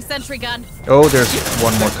 Packing sentry gun. Oh, there's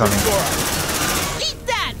one more coming. Eat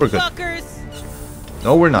that, We're good. fuckers.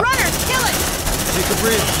 No, we're not. Runner, kill it. Take a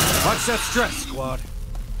breath. Watch that stress, squad.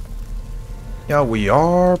 Yeah, we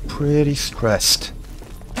are pretty stressed.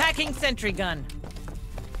 Packing sentry gun.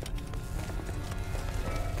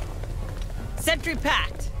 Sentry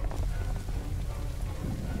packed.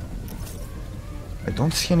 I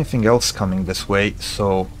don't see anything else coming this way,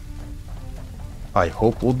 so I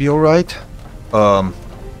hope we'll be alright. Oh,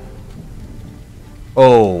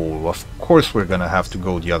 of course we're gonna have to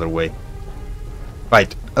go the other way.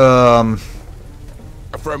 Right,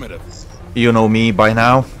 Affirmative. you know me by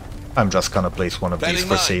now. I'm just gonna place one of these Planning for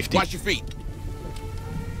mine. safety. Watch your feet.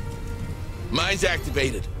 Mine's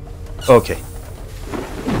activated. Okay.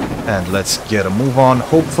 And let's get a move on.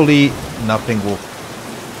 Hopefully nothing will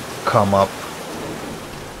come up.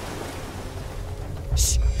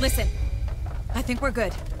 Shh, listen. I think we're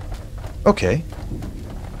good. Okay.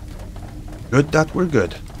 Good that we're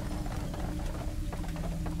good.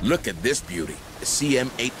 Look at this beauty. A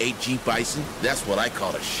CM-88G Bison? That's what I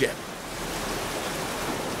call a ship.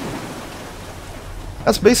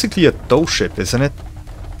 That's basically a tow ship, isn't it?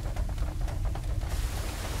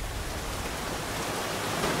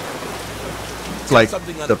 It's like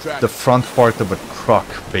Something on the the track. front part of a truck,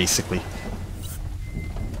 basically.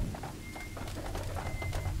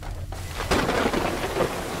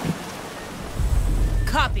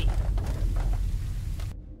 Copy.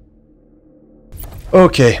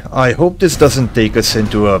 Okay, I hope this doesn't take us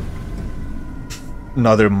into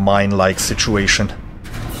another mine-like situation.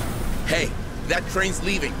 Hey, that train's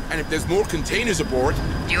leaving, and if there's more containers aboard...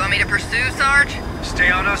 Do you want me to pursue, Sarge? Stay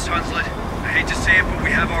on us, Hunslet. I hate to say it, but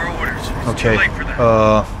we have our orders. It's Okay, too late for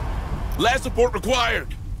that. Last support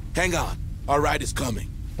required! Hang on. Our ride is coming.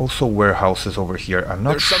 Also warehouses over here. I'm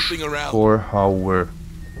not There's something around. sure how we're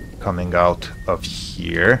coming out of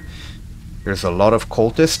here. There's a lot of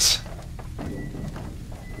cultists.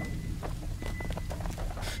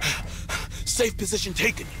 Safe position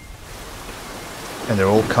taken. And they're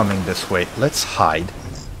all coming this way. Let's hide.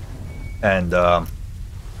 And,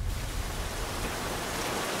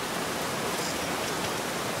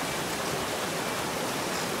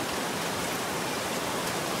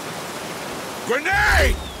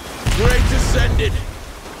 Grenade! Great descended.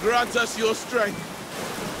 Grant us your strength.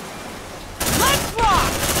 Let's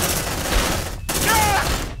rock!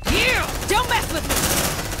 You! Don't mess with me!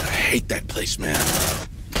 I hate that place, man.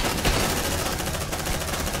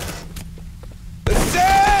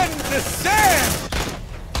 Descend! Descend!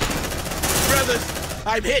 Brothers,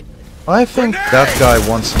 I'm hit. I think that guy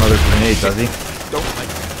wants another grenade, does he? Don't like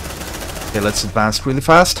that. Okay, let's advance really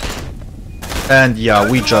fast. And yeah,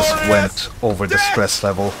 we just went over the stress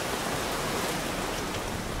level.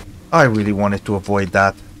 I really wanted to avoid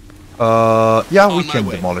that. Yeah, we On my can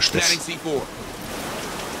way. demolish this. Planning C4.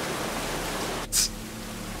 Let's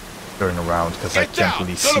turn around because I Get can't down.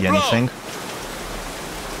 really Gonna see blow. anything.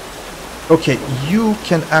 Okay, you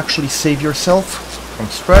can actually save yourself from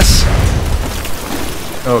stress.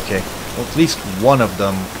 Okay, well, at least one of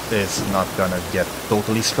them is not gonna get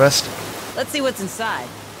totally stressed. Let's see what's inside.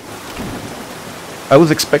 I was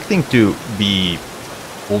expecting to be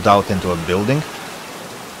pulled out into a building.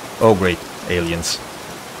 Oh great, aliens.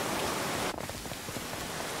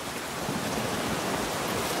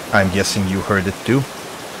 I'm guessing you heard it too.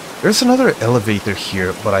 There's another elevator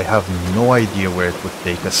here, but I have no idea where it would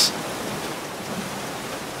take us.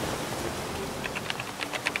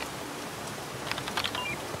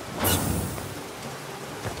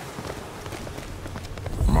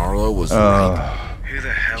 Marlowe was right. Who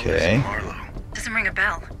the hell Okay. is Marlowe? Doesn't ring a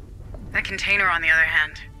bell. That container, on the other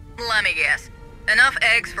hand. Let me guess. Enough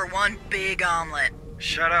eggs for one big omelet.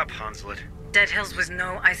 Shut up, Hanslet. Dead Hills was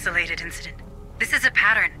no isolated incident. This is a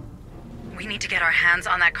pattern. We need to get our hands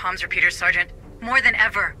on that comms repeater, Sergeant. More than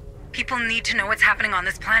ever. People need to know what's happening on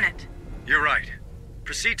this planet. You're right.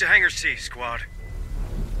 Proceed to Hangar C, squad.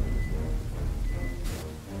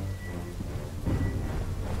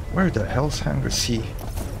 Where the hell's Hangar C?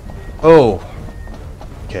 Oh.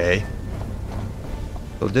 Okay.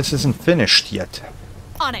 So this isn't finished yet.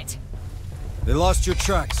 On it! They lost your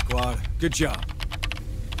track, squad. Good job.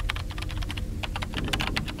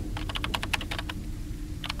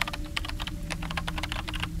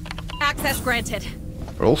 Access granted.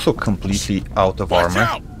 We're also completely out of Watch armor.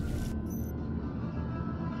 out!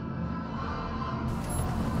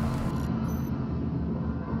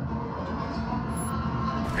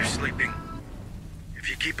 They're sleeping. If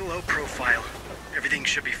you keep a low profile, everything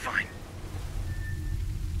should be fine.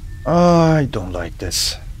 I don't like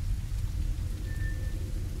this.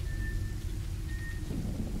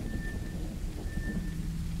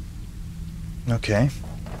 Okay.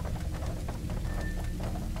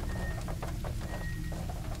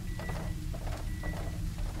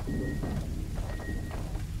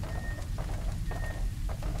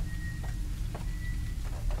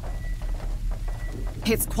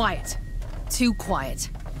 It's quiet. Too quiet.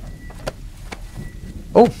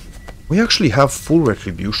 Oh, we actually have full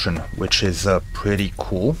retribution, which is pretty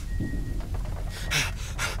cool.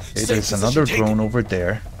 Safe There's another position drone over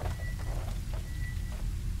there.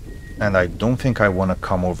 And I don't think I want to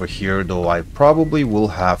come over here, though I probably will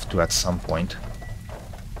have to at some point.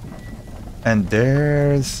 And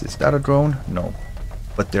there's... is that a drone? No.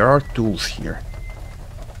 But there are tools here.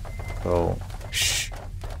 So... Shh.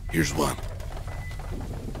 Here's one.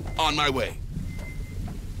 On my way.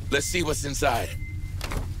 Let's see what's inside.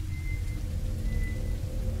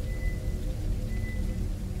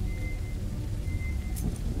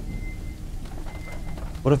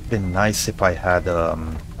 would have been nice if I had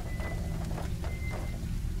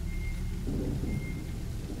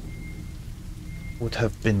would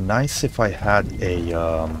have been nice if I had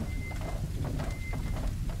a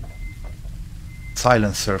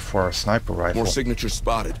silencer for a sniper rifle. More signatures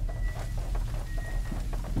spotted.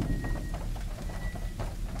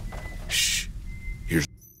 Shh. Here's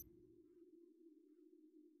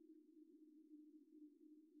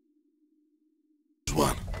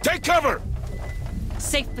one. Take cover!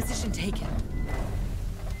 Safe position taken.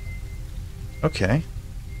 Okay.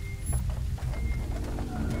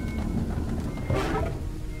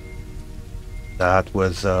 That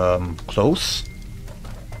was close.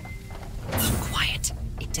 Quiet.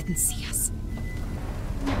 It didn't see us.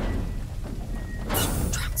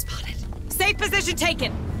 Drone spotted. Safe position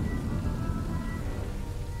taken.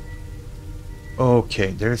 Okay,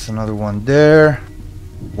 there's another one there.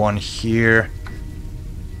 One here.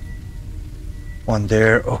 One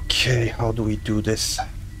there. Okay, how do we do this?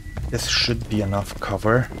 This should be enough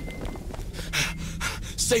cover.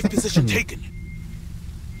 Safe position taken.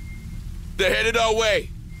 They're headed our way.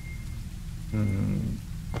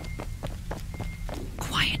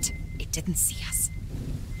 Quiet. It didn't see us.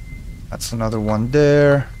 That's another one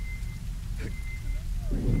there.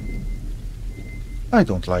 I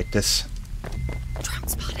don't like this. Drone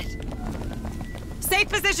spotted. Safe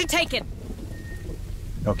position taken.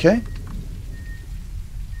 Okay.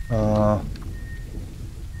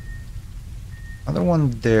 Another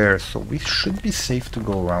one there, so we should be safe to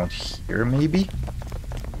go around here, maybe.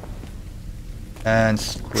 And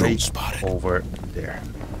straight over there.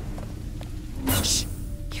 Shh.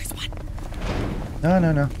 Here's one.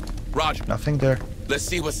 No. Roger. Nothing there. Let's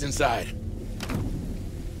see what's inside.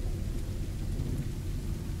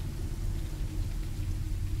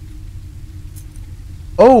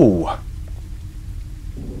 Oh!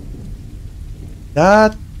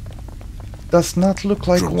 That does not look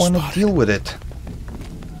like I Drone want to spotted. deal with it.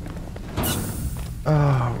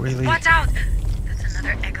 Oh, really? Watch out! That's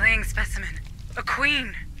another egg-laying specimen. A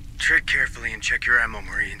queen. Tread carefully and check your ammo,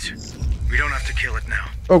 Marines. We don't have to kill it now.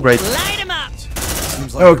 Oh, great. Light him up.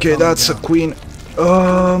 Okay, that's a queen.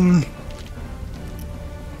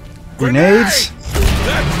 Grenades?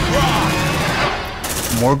 Let's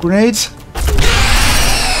rock! More grenades?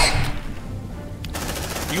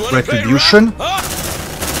 You wanna play Retribution? rough, huh?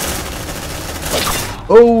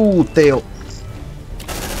 Oh, tail.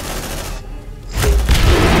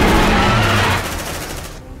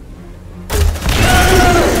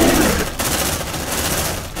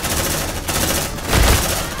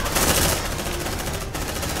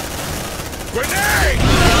 Grenade!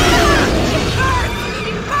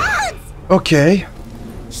 Okay,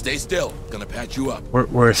 Stay still. Gonna patch you up.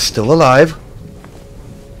 we're still alive.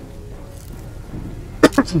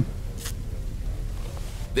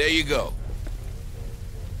 There you go.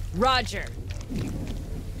 Roger.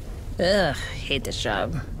 Ugh, hate this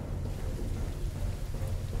job.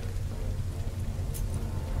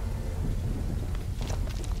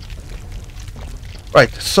 Right,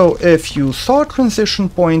 so if you saw a transition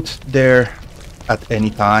point there at any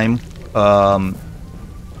time,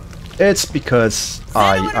 it's because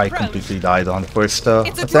I completely died on the first It's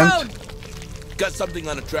a attempt. drone. Got something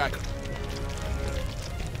on the tracker.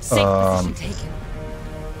 Safe position taken.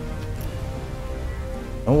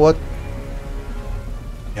 You know what?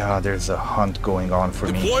 Yeah, there's a hunt going on for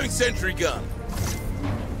me. Deploying sentry gun.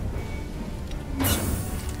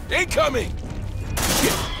 Incoming!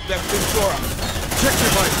 Shit! That thing's Dora. Check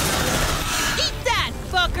your bike. Eat that,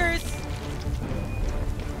 fuckers.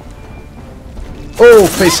 Oh,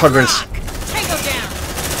 face huggers! Rock. Tango down.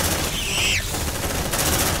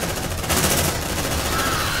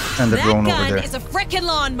 And the That drone gun over there. is a frickin'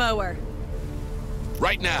 lawnmower.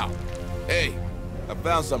 Right now. Hey, I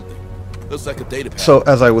found something. Looks like a data pad. So,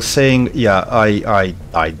 as I was saying, yeah, I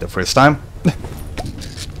died the first time.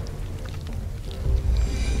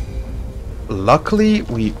 Luckily,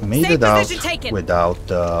 we made Safe it out position taken. without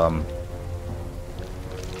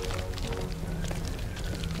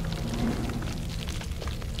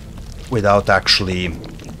without actually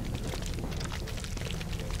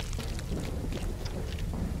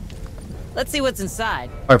Let's see what's inside.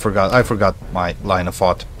 I forgot my line of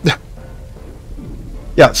thought.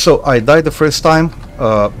 Yeah, so I died the first time,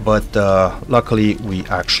 but luckily we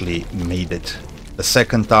actually made it. The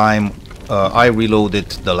second time I reloaded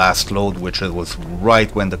the last load, which it was right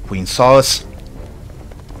when the Queen saw us.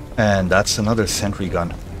 And that's another sentry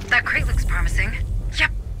gun. That crate looks promising.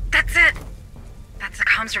 Yep, that's it. That's the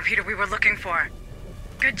comms repeater we were looking for.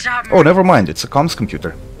 Good job, Oh, never mind, it's a comms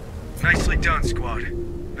computer. Nicely done, squad.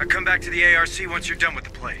 Now come back to the ARC once you're done with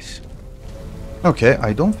the place. Okay,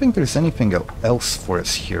 I don't think there's anything else for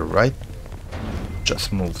us here, right?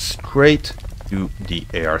 Just move straight to the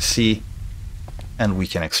ARC and we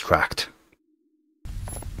can extract.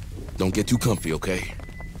 Don't get too comfy, okay?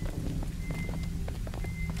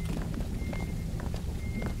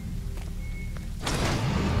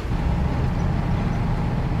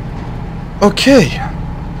 Okay.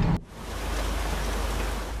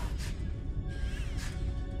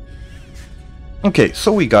 Okay,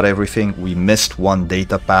 so we got everything. We missed one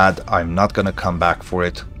data pad. I'm not gonna come back for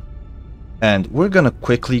it. And we're gonna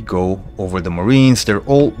quickly go over the Marines. They're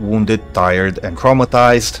all wounded, tired, and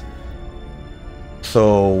traumatized.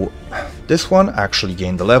 So this one actually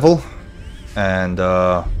gained a level. And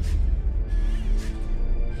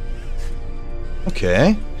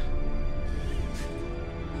okay.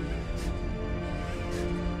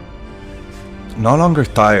 no longer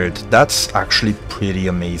tired. That's actually pretty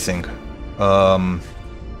amazing.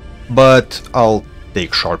 But I'll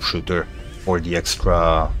take sharpshooter for the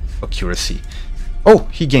extra accuracy. Oh,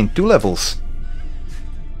 he gained 2 levels.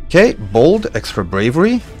 Okay, bold, extra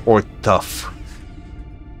bravery, or tough?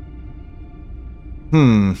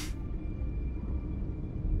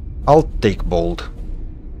 I'll take bold.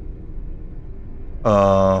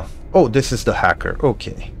 Oh, this is the hacker.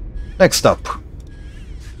 Okay. Next up.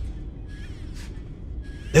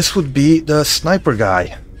 This would be the sniper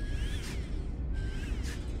guy.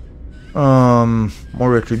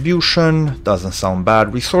 More retribution, doesn't sound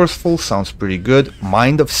bad. Resourceful, sounds pretty good.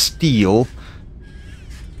 Mind of Steel,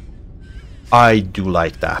 I do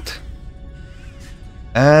like that.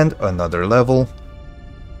 And another level.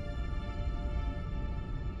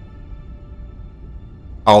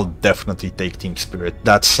 I'll definitely take Team Spirit.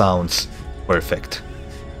 That sounds perfect.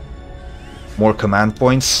 More command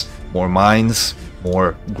points, more mines,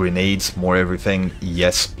 more grenades, more everything.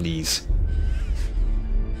 Yes, please.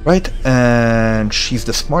 Right, and she's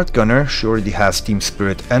the smart gunner. She already has Team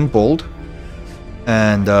Spirit and Bold.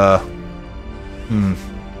 And,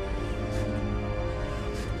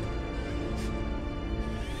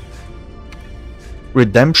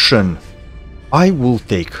 Redemption. I will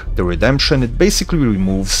take the Redemption. It basically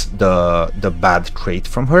removes the bad trait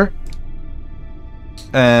from her.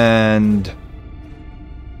 And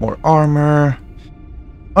more armor.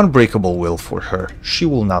 Unbreakable will for her. She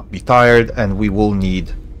will not be tired, and we will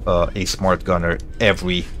need a smart gunner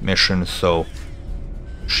every mission, so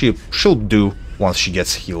she'll do once she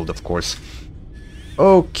gets healed, of course.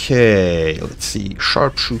 Okay, let's see.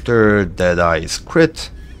 Sharpshooter, Deadeye's crit.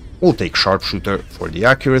 We'll take sharpshooter for the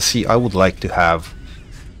accuracy. I would like to have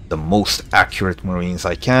the most accurate Marines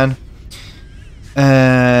I can.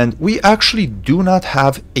 And we actually do not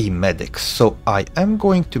have a medic, so I am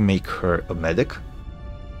going to make her a medic.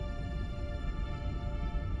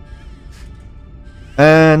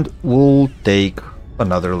 And we'll take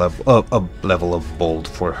another level, a level of bold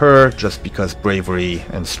for her, just because bravery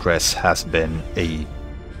and stress has been a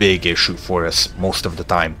big issue for us most of the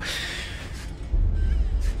time.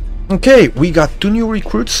 Okay, we got 2 new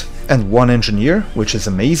recruits and 1 engineer, which is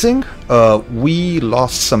amazing. We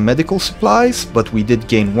lost some medical supplies, but we did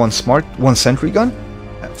gain 1 sentry gun,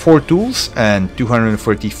 4 tools, and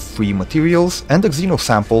 230 free materials, and a xeno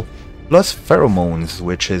sample, plus pheromones,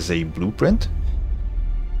 which is a blueprint.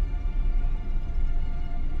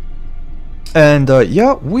 And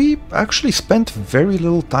yeah, we actually spent very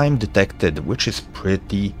little time detected, which is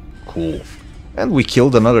pretty cool. And we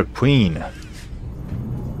killed another queen.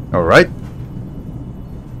 Alright.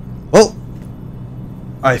 Well,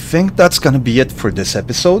 I think that's gonna be it for this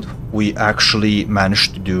episode. We actually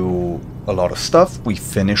managed to do a lot of stuff. We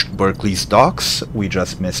finished Berkeley's docks. We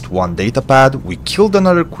just missed 1 data pad. We killed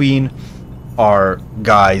another queen. Our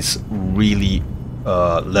guys really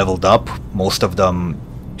leveled up. Most of them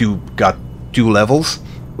got 2 levels,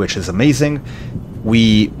 which is amazing.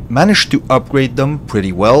 We managed to upgrade them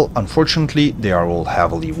pretty well. Unfortunately, they are all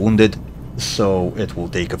heavily wounded, so it will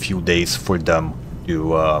take a few days for them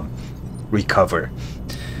to recover.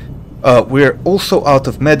 We're also out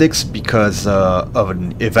of medics because of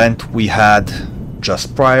an event we had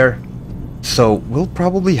just prior, so we'll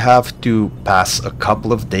probably have to pass a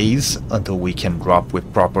couple of days until we can drop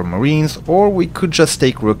with proper Marines, or we could just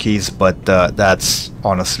take rookies, but that's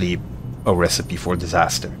honestly a recipe for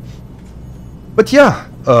disaster. But yeah,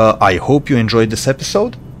 I hope you enjoyed this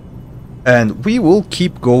episode, and we will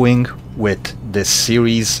keep going with this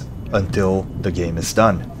series until the game is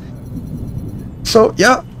done. So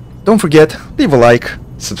yeah, don't forget, leave a like,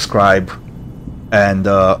 subscribe, and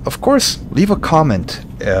of course, leave a comment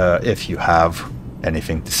if you have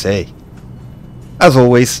anything to say. As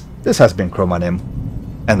always, this has been Chromanim,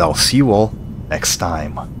 and I'll see you all next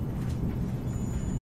time.